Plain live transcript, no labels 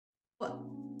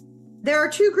There are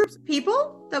two groups of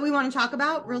people that we want to talk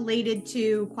about related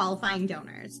to qualifying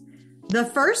donors. The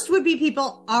first would be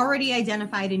people already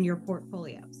identified in your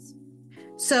portfolios.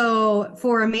 So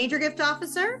for a major gift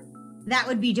officer, that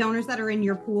would be donors that are in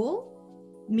your pool,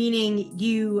 meaning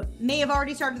you may have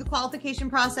already started the qualification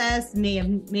process, may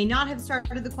not have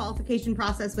started the qualification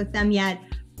process with them yet,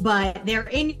 but they're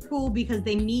in your pool because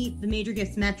they meet the major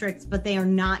gifts metrics, but they are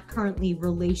not currently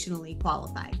relationally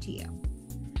qualified to you.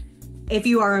 If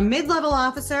you are a mid-level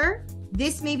officer,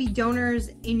 this may be donors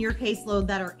in your caseload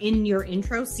that are in your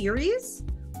intro series,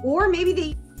 or maybe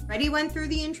they already went through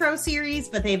the intro series,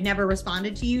 but they've never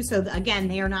responded to you. So again,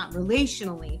 they are not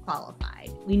relationally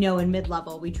qualified. We know in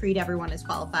mid-level, we treat everyone as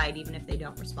qualified, even if they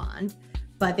don't respond,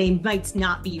 but they might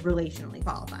not be relationally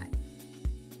qualified.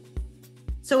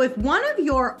 So if one of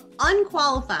your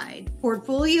unqualified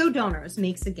portfolio donors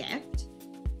makes a gift,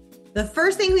 the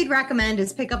first thing we'd recommend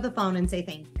is pick up the phone and say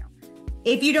thank you.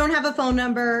 If you don't have a phone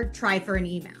number, try for an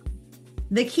email.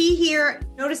 The key here,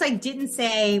 notice I didn't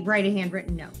say write a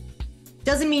handwritten note.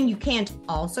 Doesn't mean you can't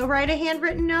also write a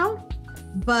handwritten note,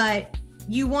 but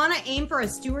you want to aim for a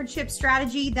stewardship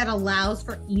strategy that allows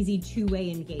for easy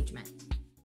two-way engagement.